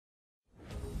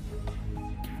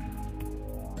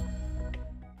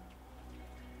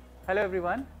Hello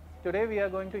everyone, today we are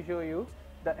going to show you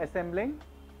the assembling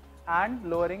and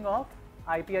lowering of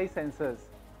IPI sensors.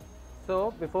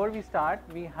 So before we start,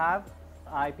 we have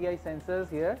IPI sensors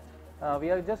here.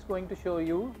 We are just going to show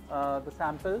you the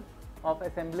sample of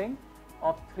assembling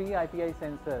of 3 IPI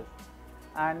sensors,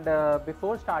 and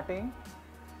before starting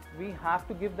we have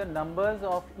to give the numbers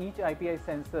of each IPI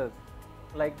sensors.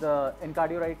 Like the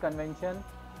Encardio-rite convention,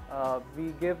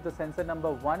 we give the sensor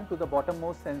number 1 to the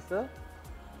bottommost sensor.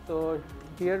 So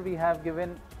here we have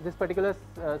given this particular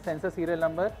sensor serial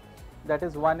number, that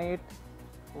is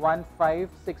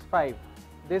 181565.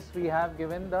 This we have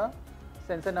given the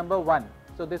sensor number 1.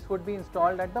 So this would be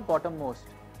installed at the bottommost.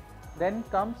 Then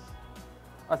comes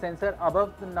a sensor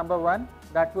above the number 1,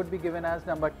 that would be given as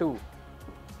number 2.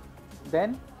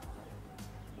 Then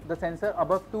the sensor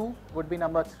above 2 would be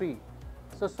number 3.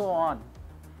 So on.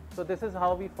 So this is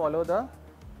how we follow the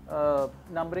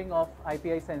numbering of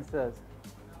IPI sensors.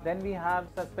 Then we have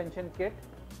suspension kit.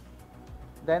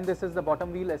 Then this is the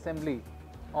bottom wheel assembly,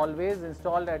 always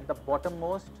installed at the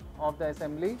bottommost of the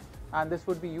assembly, and this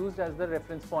would be used as the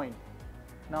reference point.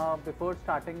 Now before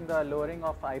starting the lowering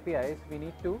of IPIs, we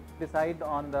need to decide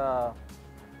on the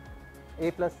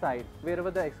A plus side. Wherever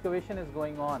the excavation is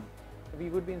going on, we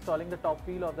would be installing the top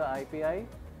wheel of the IPI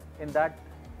in that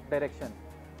direction.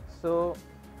 So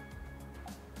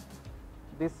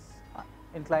this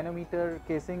inclinometer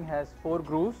casing has 4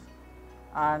 grooves,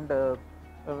 and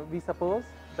we suppose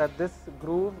that this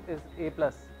groove is A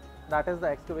plus, that is the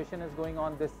excavation is going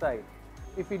on this side.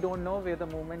 If we don't know where the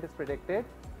movement is predicted,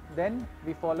 then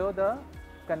we follow the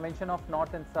convention of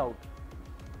north and south.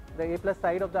 The A plus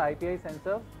side of the IPI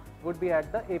sensor would be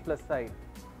at the A plus side.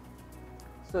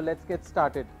 So let's get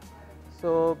started.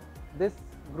 So this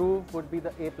groove would be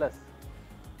the A plus.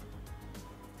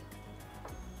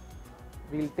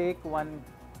 We'll take one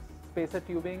spacer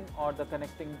tubing or the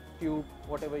connecting tube,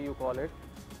 whatever you call it,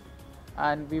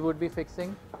 and we would be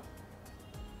fixing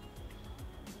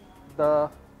the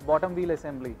bottom wheel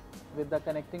assembly with the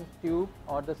connecting tube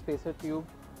or the spacer tube,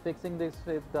 fixing this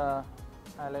with the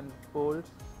Allen bolts.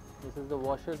 This is the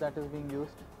washer that is being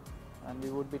used, and we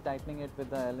would be tightening it with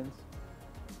the Allens.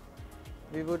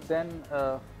 We would then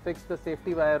fix the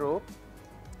safety wire rope.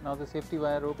 Now the safety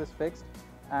wire rope is fixed,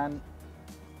 and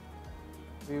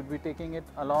we would be taking it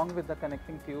along with the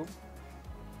connecting tube.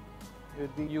 We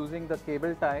would be using the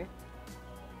cable tie.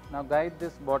 Now guide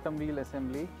this bottom wheel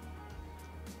assembly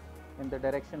in the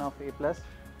direction of A plus,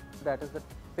 that is the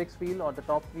fixed wheel or the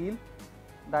top wheel,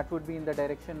 that would be in the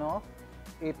direction of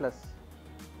A plus.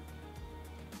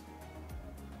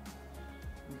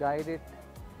 Guide it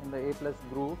in the A plus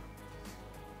groove,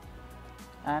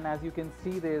 and as you can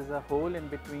see, there is a hole in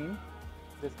between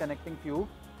this connecting tube,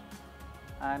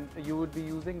 and you would be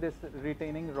using this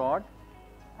retaining rod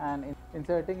and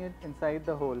inserting it inside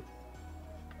the hole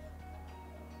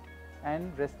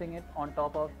and resting it on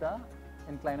top of the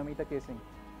inclinometer casing.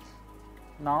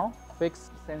 Now fix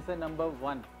sensor number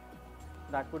 1,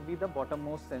 that would be the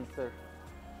bottommost sensor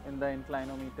in the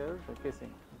inclinometer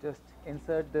casing. Just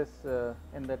insert this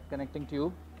in the connecting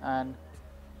tube and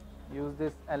use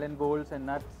this Allen bolts and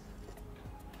nuts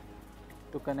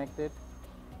to connect it.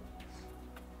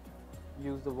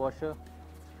 Use the washer.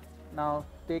 Now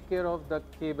take care of the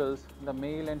cables, the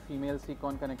male and female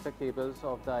Seacon connector cables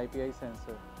of the IPI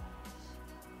sensor.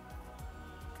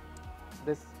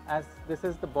 This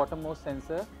is the bottommost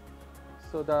sensor,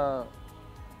 so the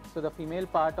female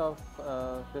part of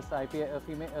this IPI,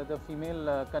 the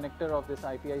female connector of this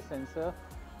IPI sensor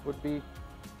would be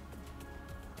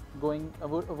going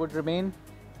would remain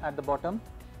at the bottom.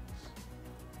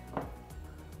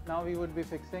 Now we would be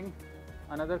fixing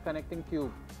another connecting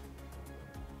tube.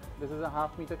 This is a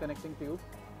half meter connecting tube.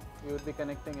 We would be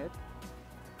connecting it.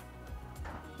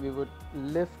 We would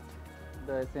lift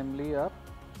the assembly up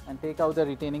and take out the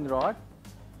retaining rod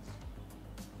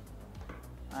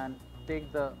and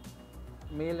take the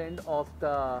male end of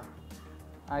the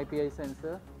IPI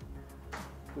sensor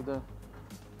to the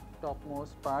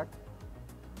topmost part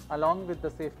along with the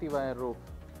safety wire rope.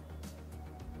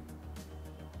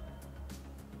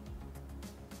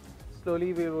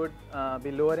 Slowly we would be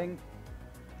lowering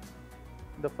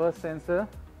the first sensor.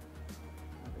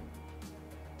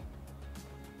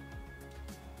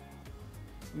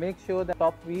 Make sure the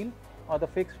top wheel or the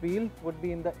fixed wheel would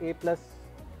be in the A plus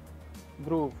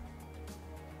groove,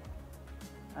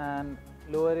 and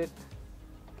lower it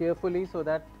carefully so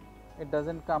that it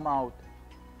doesn't come out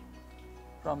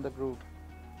from the groove.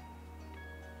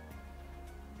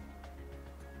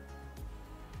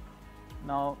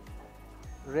 Now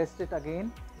rest it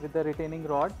again with the retaining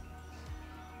rod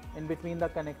in between the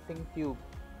connecting tube.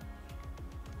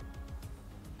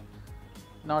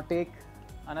 Now take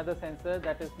another sensor,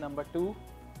 that is number 2,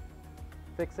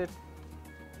 fix it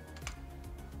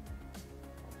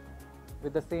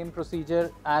with the same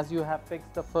procedure as you have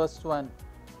fixed the first one.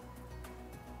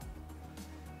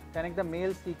 Connect the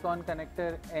male Secon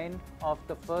connector end of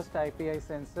the first IPI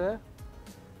sensor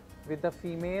with the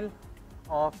female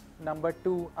of number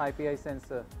 2 IPI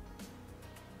sensor.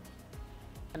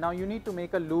 And now you need to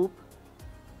make a loop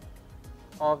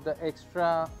of the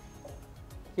extra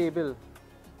cable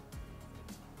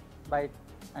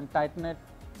and tighten it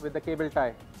with the cable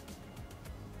tie.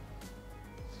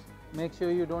 Make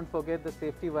sure you don't forget the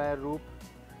safety wire loop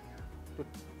to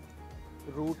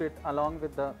route it along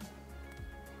with the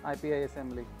IPI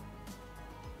assembly.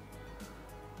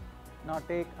 Now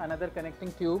take another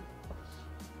connecting tube.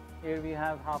 Here we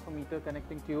have 1/2 meter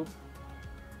connecting tube.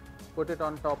 Put it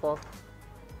on top of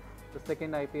the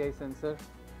second IPI sensor.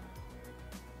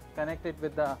 Connect it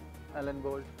with the Allen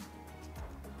bolt.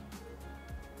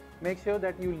 Make sure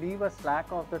that you leave a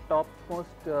slack of the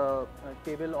topmost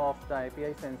cable of the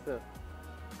IPI sensor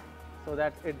so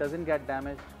that it doesn't get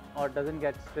damaged or doesn't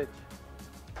get stretched.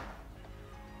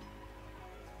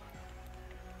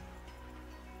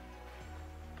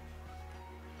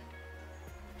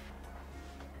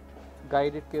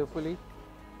 Guide it carefully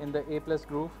in the A+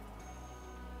 groove.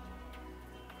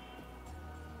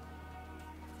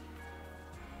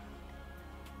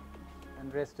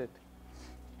 And rest it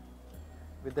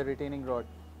with the retaining rod.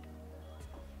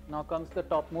 Now comes the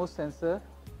topmost sensor,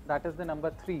 that is the number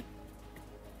 3.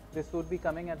 This would be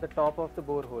coming at the top of the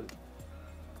borehole,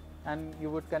 and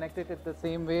you would connect it the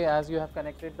same way as you have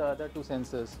connected the other 2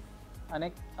 sensors.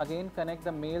 And again connect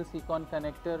the male Secon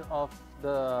connector of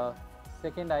the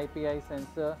second IPI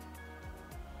sensor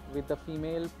with the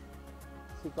female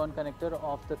Secon connector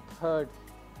of the third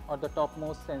or the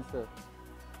topmost sensor.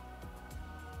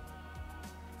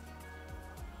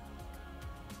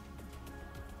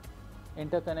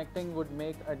 Interconnecting would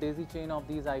make a daisy chain of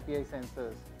these IPI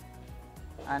sensors,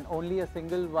 and only a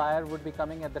single wire would be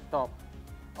coming at the top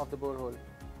of the borehole.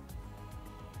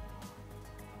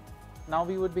 Now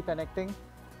we would be connecting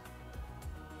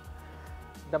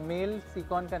the male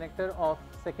Secon connector of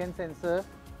second sensor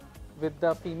with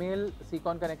the female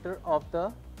Secon connector of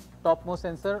the topmost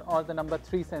sensor or the number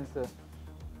 3 sensor.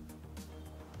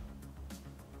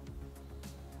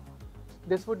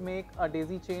 This would make a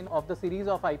daisy chain of the series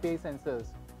of IPI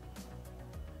sensors,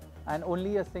 and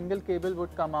only a single cable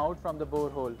would come out from the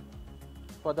borehole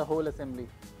for the whole assembly.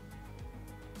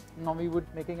 Now we would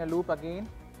making a loop again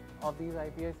of these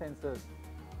IPI sensors.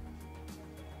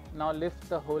 Now lift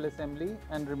the whole assembly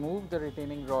and remove the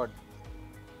retaining rod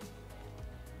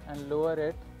and lower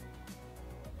it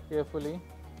carefully.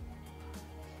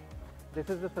 This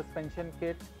is the suspension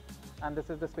kit and this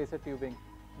is the spacer tubing.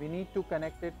 We need to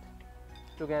connect it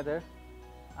together,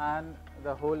 and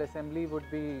the whole assembly would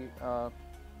be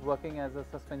working as a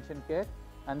suspension kit,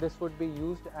 and this would be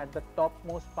used at the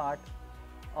topmost part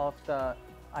of the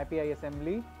IPI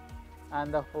assembly,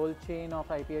 and the whole chain of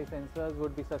IPI sensors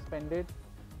would be suspended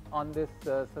on this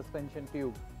suspension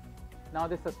tube. Now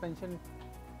this suspension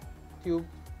tube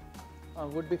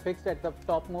would be fixed at the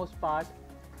topmost part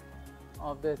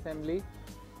of the assembly.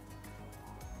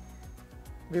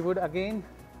 We would again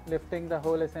lifting the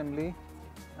whole assembly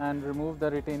and remove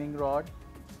the retaining rod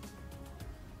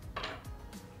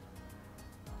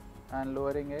and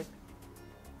lowering it,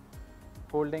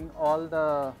 holding all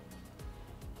the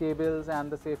cables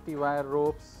and the safety wire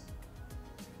ropes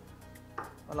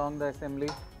along the assembly.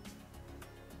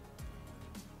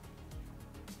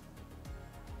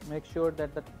 Make sure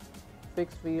that the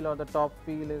fixed wheel or the top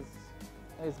wheel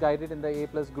is guided in the A+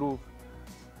 groove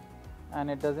and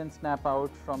it doesn't snap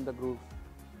out from the groove.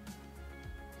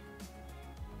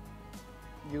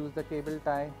 Use the cable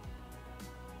tie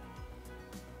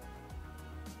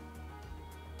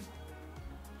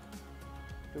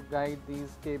to guide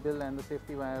these cable and the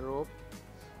safety wire rope,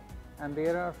 and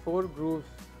there are 4 grooves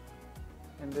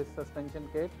in this suspension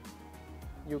kit.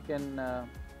 You can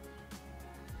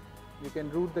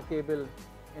route the cable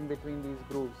in between these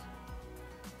grooves.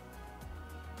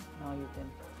 Now you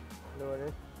can lower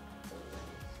it.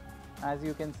 As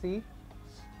you can see,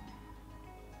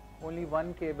 only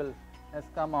one cable has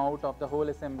come out of the whole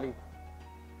assembly.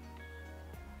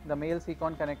 The male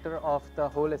Secon connector of the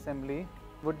whole assembly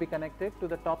would be connected to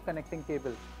the top connecting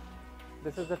cable.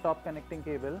 This is the top connecting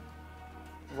cable.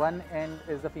 One end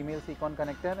is the female Secon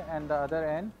connector and the other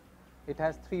end it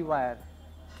has 3 wire.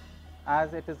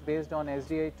 As it is based on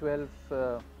SDI 12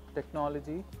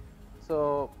 technology,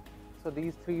 so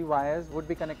these 3 wires would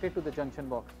be connected to the junction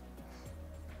box.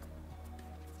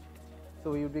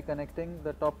 So we would be connecting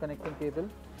the top connecting cable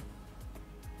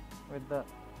with the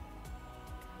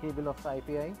cable of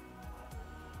IPI,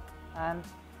 and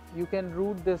you can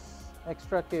route this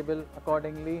extra cable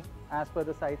accordingly as per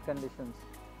the site conditions.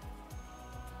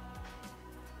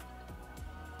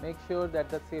 Make sure that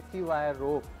the safety wire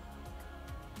rope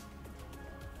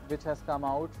which has come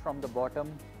out from the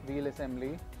bottom wheel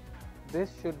assembly,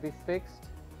 this should be fixed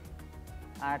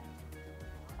at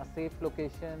a safe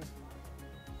location,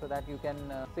 so that you can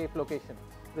safe location.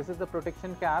 This is the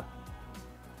protection cap.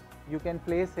 You can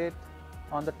place it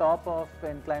on the top of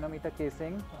inclinometer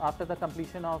casing. After the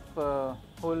completion of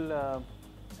whole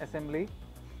assembly,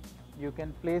 you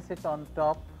can place it on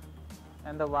top,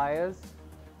 and the wires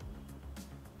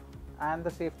and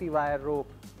the safety wire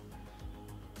rope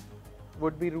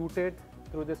would be routed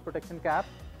through this protection cap.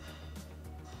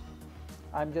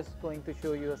 I'm just going to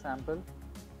show you a sample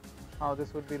how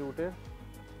this would be routed.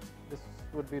 This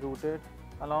would be routed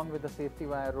along with the safety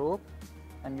wire rope,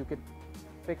 and you could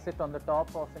fix it on the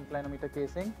top of inclinometer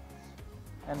casing,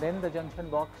 and then the junction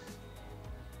box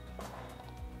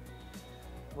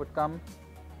would come,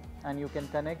 and you can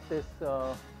connect this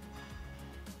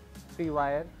 3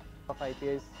 wire of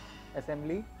IPI's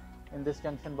assembly in this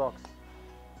junction box.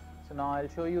 So now I'll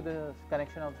show you the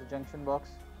connection of the junction box.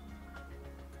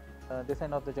 This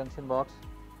end of the junction box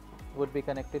would be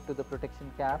connected to the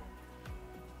protection cap.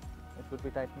 It would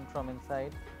be tightened from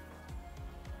inside.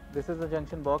 This is the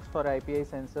junction box for IPI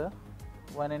sensor.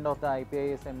 One end of the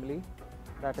IPI assembly,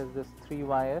 that is this 3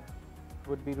 wire,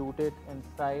 would be routed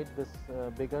inside this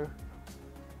bigger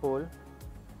hole.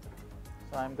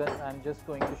 So I'm just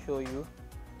going to show you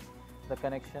the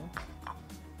connection.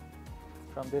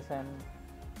 From this end,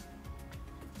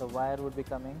 the wire would be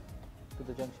coming to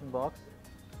the junction box,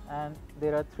 and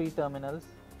there are 3 terminals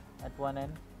at one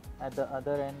end. At the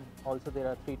other end also there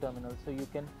are 3 terminals. So you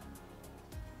can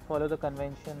follow the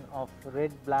convention of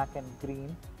red, black and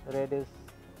green. Red is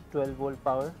 12 volt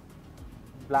power,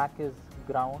 black is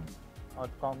ground or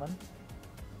common,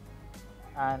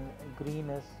 and green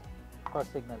is for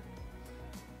signal.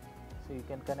 So you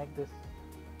can connect this.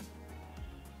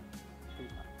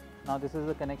 Now this is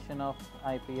the connection of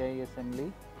IPI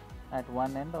assembly at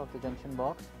one end of the junction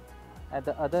box. At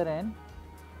the other end,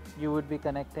 you would be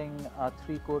connecting a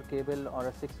 3-core cable or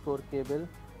a 6-core cable,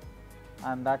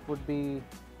 and that would be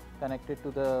connected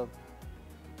to the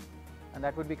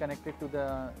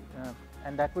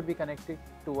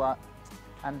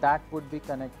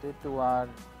our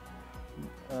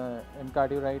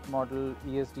Encardio-rite model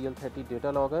ESDL30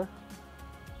 data logger,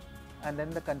 and then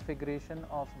the configuration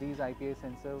of these IPI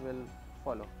sensor will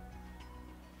follow.